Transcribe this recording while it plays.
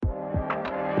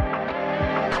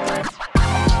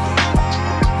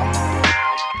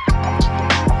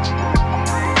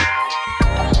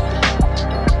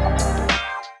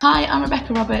I'm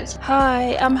Rebecca Roberts.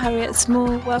 Hi, I'm Harriet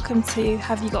Small. Welcome to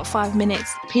Have You Got 5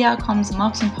 Minutes? PR comms and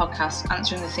marketing podcast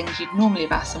answering the things you'd normally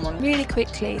have asked someone really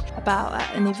quickly about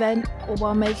at an event or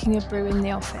while making a brew in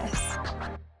the office.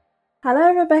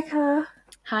 Hello, Rebecca.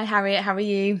 Hi, Harriet. How are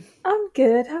you? I'm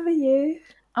good. How are you?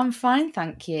 I'm fine,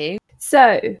 thank you.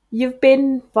 So, you've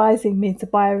been advising me to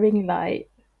buy a ring light.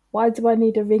 Why do I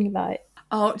need a ring light?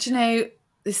 Oh, do you know,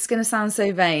 this is going to sound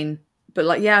so vain, but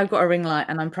I've got a ring light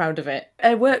and I'm proud of it.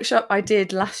 A workshop I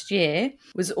did last year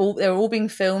they were all being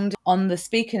filmed. On the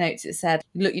speaker notes it said,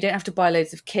 look, you don't have to buy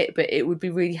loads of kit, but it would be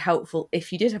really helpful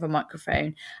if you did have a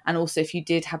microphone and also if you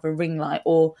did have a ring light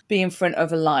or be in front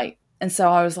of a light. And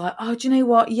so I was like, oh, do you know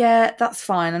what? Yeah, that's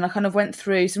fine. And I kind of went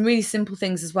through some really simple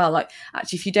things as well. Like,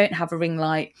 actually, if you don't have a ring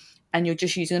light and you're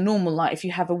just using a normal light, if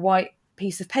you have a white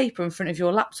piece of paper in front of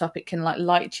your laptop, it can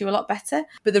light you a lot better.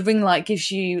 But the ring light gives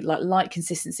you light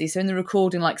consistency. So in the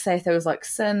recording, say if there was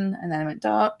sun and then it went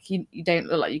dark, you don't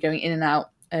look like you're going in and out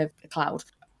of a cloud.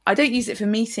 I don't use it for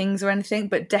meetings or anything,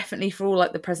 but definitely for all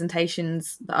the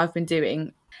presentations that I've been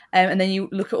doing. And then you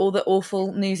look at all the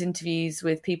awful news interviews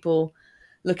with people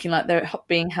looking like they're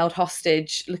being held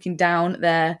hostage, looking down at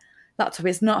their laptop.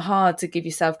 It's not hard to give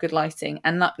yourself good lighting.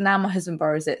 And now my husband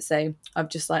borrows it, so I've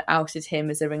just outed him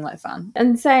as a ring light fan.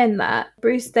 And saying that,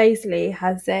 Bruce Daisley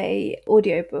has a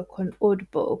audiobook on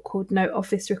Audible called No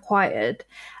Office Required.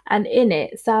 And in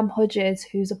it, Sam Hodges,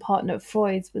 who's a partner at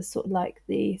Freud's, was sort of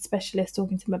the specialist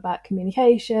talking to him about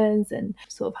communications and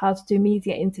sort of how to do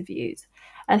media interviews.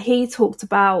 And he talked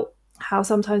about how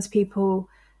sometimes people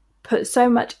put so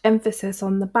much emphasis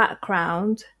on the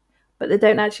background, but they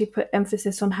don't actually put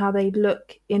emphasis on how they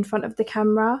look in front of the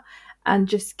camera and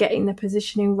just getting the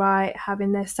positioning right,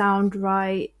 having their sound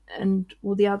right, and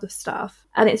all the other stuff.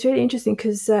 And it's really interesting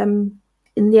because in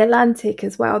The Atlantic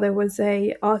as well, there was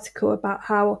a article about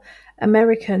how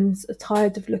Americans are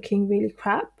tired of looking really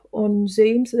crap on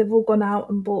Zoom, so they've all gone out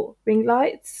and bought ring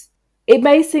lights. It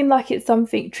may seem like it's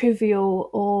something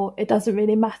trivial or it doesn't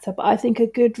really matter, but I think a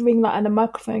good ring light and a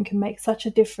microphone can make such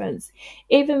a difference.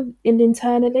 Even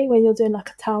internally, when you're doing a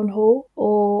town hall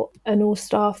or an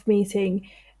all-staff meeting,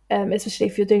 especially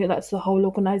if you're doing it to the whole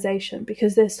organisation,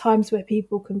 because there's times where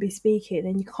people can be speaking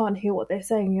and you can't hear what they're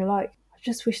saying. You're like, I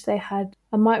just wish they had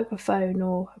a microphone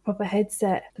or a proper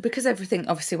headset. Because everything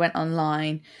obviously went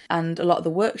online and a lot of the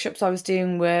workshops I was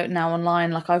doing were now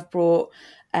online, I've brought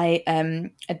a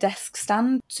desk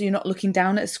stand so you're not looking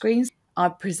down at a screen. I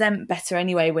present better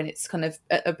anyway when it's kind of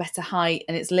at a better height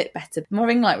and it's lit better. My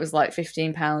ring light was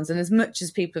 £15, and as much as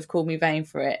people have called me vain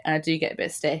for it, and I do get a bit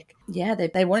of stick, yeah,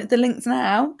 they wanted the links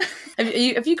now. Have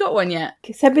you got one yet?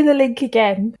 Send me the link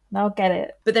again and I'll get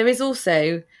it. But there is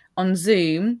also on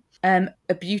Zoom a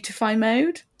beautify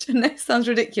mode. I know it sounds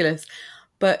ridiculous,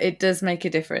 but it does make a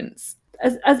difference.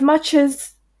 As much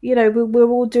as we're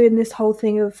all doing this whole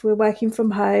thing of we're working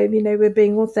from home, we're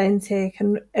being authentic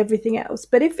and everything else.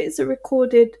 But if it's a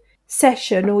recorded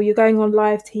session or you're going on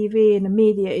live TV in a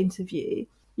media interview,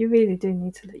 you really do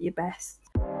need to look your best.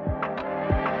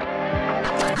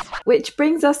 Which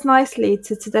brings us nicely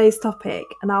to today's topic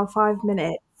and our 5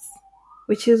 minutes,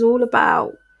 which is all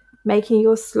about making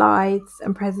your slides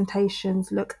and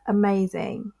presentations look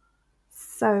amazing.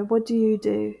 So what do you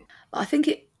do? I think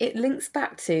it links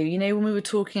back to, when we were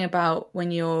talking about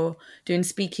when you're doing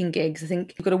speaking gigs, I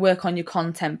think you've got to work on your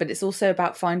content, but it's also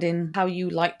about finding how you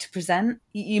like to present.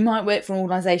 You might work for an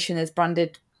organisation as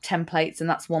branded templates and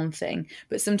that's one thing,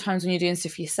 but sometimes when you're doing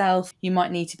stuff yourself, you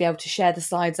might need to be able to share the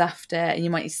slides after, and you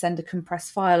might need to send a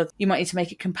compressed file. You might need to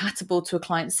make it compatible to a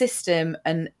client system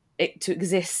and it to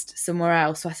exist somewhere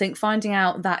else. So I think finding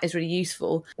out that is really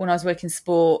useful. When I was working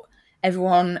sport,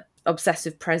 everyone obsessed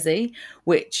with Prezi,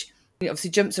 which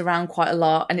obviously jumps around quite a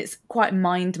lot and it's quite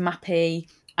mind mappy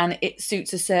and it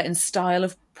suits a certain style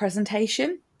of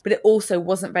presentation, but it also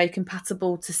wasn't very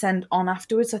compatible to send on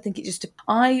afterwards. I think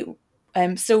I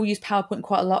still use PowerPoint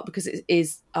quite a lot because it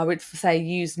is, I would say,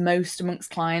 used most amongst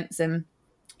clients and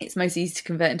it's most easy to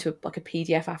convert into a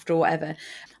PDF after or whatever.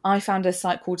 I found a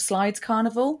site called Slides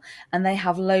Carnival, and they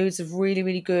have loads of really,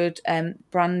 really good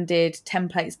branded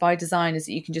templates by designers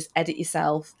that you can just edit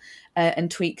yourself and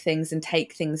tweak things and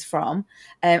take things from.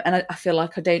 And I feel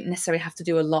like I don't necessarily have to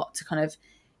do a lot to kind of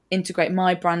integrate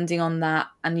my branding on that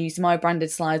and use my branded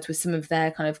slides with some of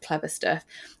their kind of clever stuff.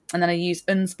 And then I use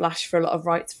Unsplash for a lot of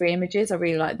rights-free images. I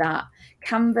really like that.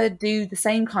 Canva do the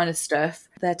same kind of stuff.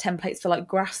 Their templates for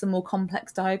graphs and more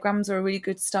complex diagrams are a really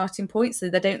good starting point. So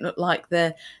they don't look like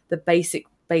the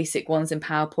basic ones in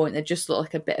PowerPoint. They just look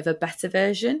like a bit of a better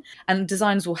version. And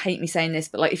designers will hate me saying this,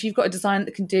 but if you've got a design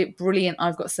that can do it, brilliant.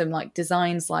 I've got some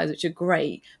design slides which are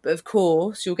great. But of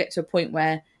course, you'll get to a point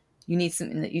where you need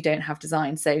something that you don't have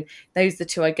designed. So those are the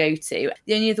two I go to.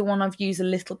 The only other one I've used a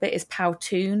little bit is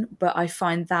Powtoon, but I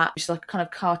find that it's like a kind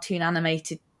of cartoon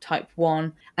animated type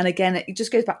one. And again, it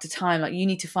just goes back to time. Like, you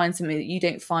need to find something that you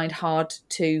don't find hard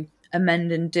to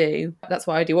amend and do. That's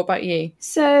what I do. What about you?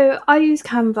 So I use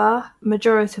Canva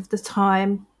majority of the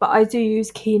time, but I do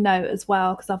use Keynote as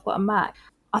well because I've got a Mac.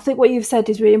 I think what you've said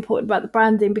is really important about the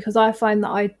branding, because I find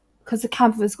that because the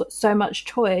Canva's got so much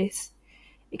choice,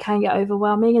 it can get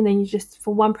overwhelming, and then you just,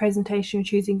 for one presentation, you're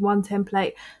choosing one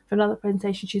template, for another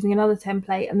presentation, choosing another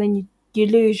template, and then you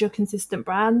lose your consistent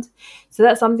brand. So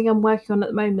that's something I'm working on at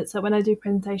the moment. So when I do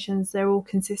presentations, they're all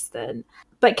consistent.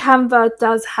 But Canva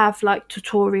does have like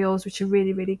tutorials, which are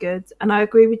really, really good. And I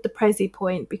agree with the Prezi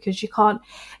point, because you can't,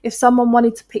 if someone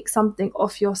wanted to pick something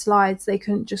off your slides, they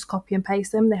couldn't just copy and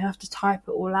paste them. They have to type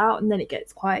it all out, and then it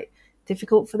gets quite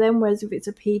difficult for them. Whereas if it's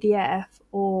a PDF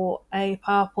or a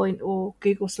PowerPoint or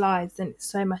Google Slides, then it's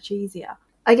so much easier.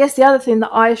 I guess the other thing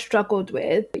that I struggled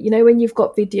with, when you've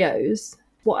got videos,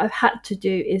 what I've had to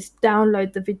do is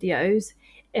download the videos,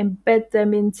 embed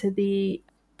them into the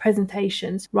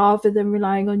presentations rather than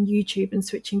relying on YouTube and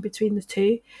switching between the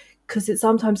two, because it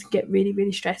sometimes can get really,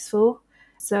 really stressful.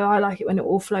 So I like it when it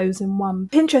all flows in one.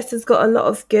 Pinterest has got a lot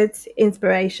of good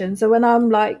inspiration. So when I'm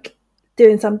like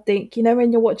doing something,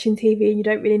 when you're watching TV and you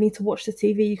don't really need to watch the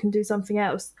TV, you can do something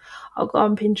else, I'll go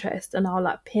on Pinterest and I'll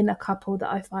like pin a couple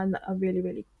that I find that are really,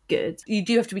 really good. You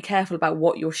do have to be careful about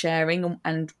what you're sharing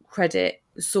and credit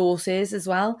sources as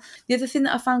well. The other thing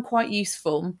that I found quite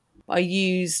useful, I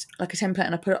used like a template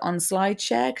and I put it on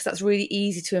SlideShare, because that's really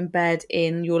easy to embed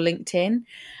in your LinkedIn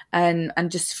and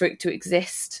just for it to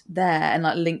exist there and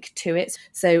like link to it.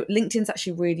 So LinkedIn's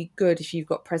actually really good if you've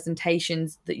got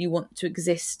presentations that you want to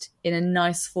exist in a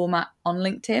nice format on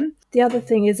LinkedIn. The other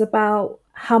thing is about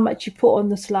how much you put on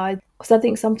the slide, because I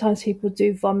think sometimes people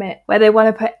do vomit where they want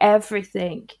to put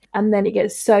everything and then it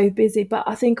gets so busy. But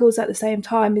I think also at the same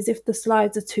time is if the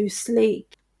slides are too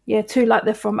sleek, too like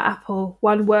they're from Apple,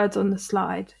 one word on the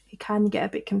slide, it can get a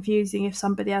bit confusing if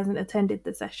somebody hasn't attended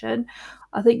the session.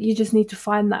 I think you just need to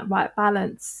find that right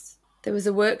balance. There was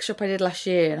a workshop I did last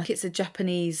year, and it's a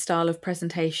Japanese style of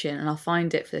presentation, and I'll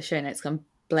find it for the show notes, I'm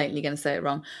blatantly going to say it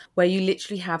wrong, where you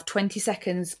literally have 20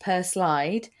 seconds per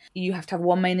slide. You have to have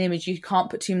one main image. You can't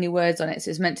put too many words on it.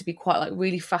 So it's meant to be quite like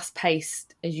really fast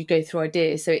paced as you go through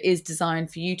ideas. So it is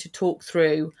designed for you to talk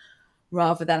through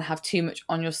rather than have too much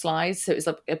on your slides. So it's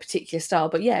like a particular style.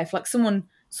 But yeah, if like someone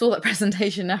saw that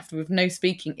presentation after with no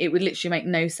speaking, it would literally make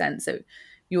no sense. So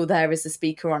you're there as the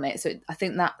speaker on it. So I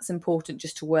think that's important,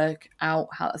 just to work out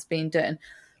how that's being done.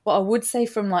 What I would say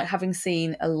from like having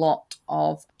seen a lot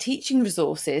of teaching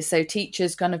resources, so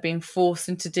teachers kind of being forced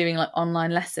into doing like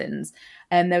online lessons,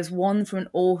 and there was one from an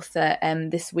author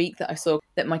this week that I saw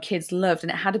that my kids loved,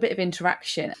 and it had a bit of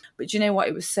interaction. But do you know what?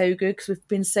 It was so good because we've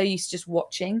been so used to just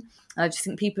watching. And I just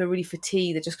think people are really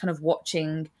fatigued. They're just kind of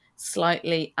watching,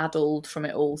 slightly addled from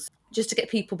it all. Just to get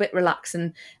people a bit relaxed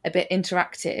and a bit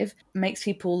interactive, makes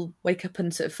people wake up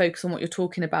and sort of focus on what you're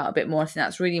talking about a bit more. I think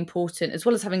that's really important, as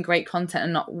well as having great content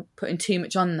and not putting too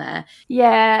much on there.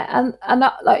 Yeah, and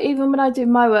like even when I do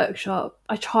my workshop,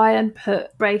 I try and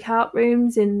put breakout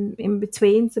rooms in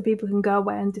between so people can go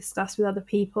away and discuss with other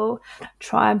people.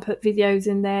 Try and put videos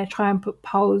in there, try and put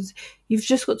polls. You've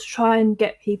just got to try and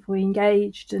get people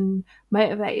engaged and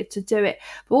motivated to do it.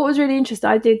 But what was really interesting,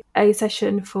 I did a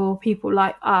session for people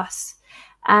like us,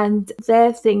 and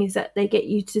their thing is that they get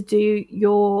you to do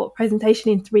your presentation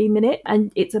in 3 minutes,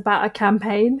 and it's about a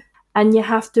campaign. And you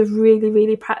have to really,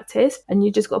 really practice, and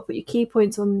you just got to put your key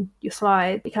points on your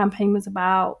slide. The campaign was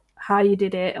about how you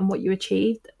did it and what you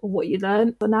achieved or what you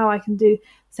learned. But now I can do the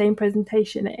same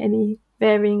presentation at any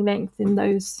varying length in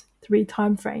those 3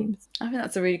 time frames. I think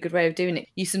that's a really good way of doing it.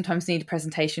 You sometimes need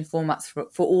presentation formats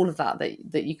for all of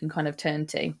that you can kind of turn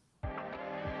to.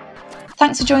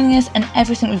 Thanks for joining us, and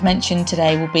everything we've mentioned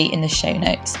today will be in the show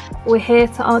notes. We're here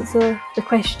to answer the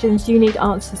questions you need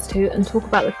answers to and talk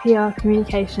about the PR,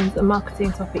 communications and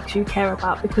marketing topics you care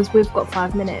about, because we've got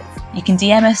 5 minutes. You can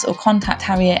DM us or contact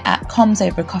Harriet at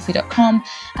comsovercoffee.com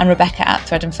and Rebecca at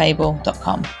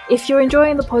threadandfable.com. If you're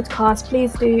enjoying the podcast,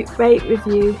 please do rate,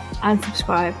 review and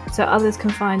subscribe so others can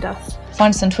find us.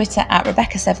 Find us on Twitter at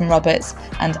Rebecca7Roberts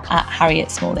and at Harriet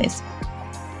Smallies.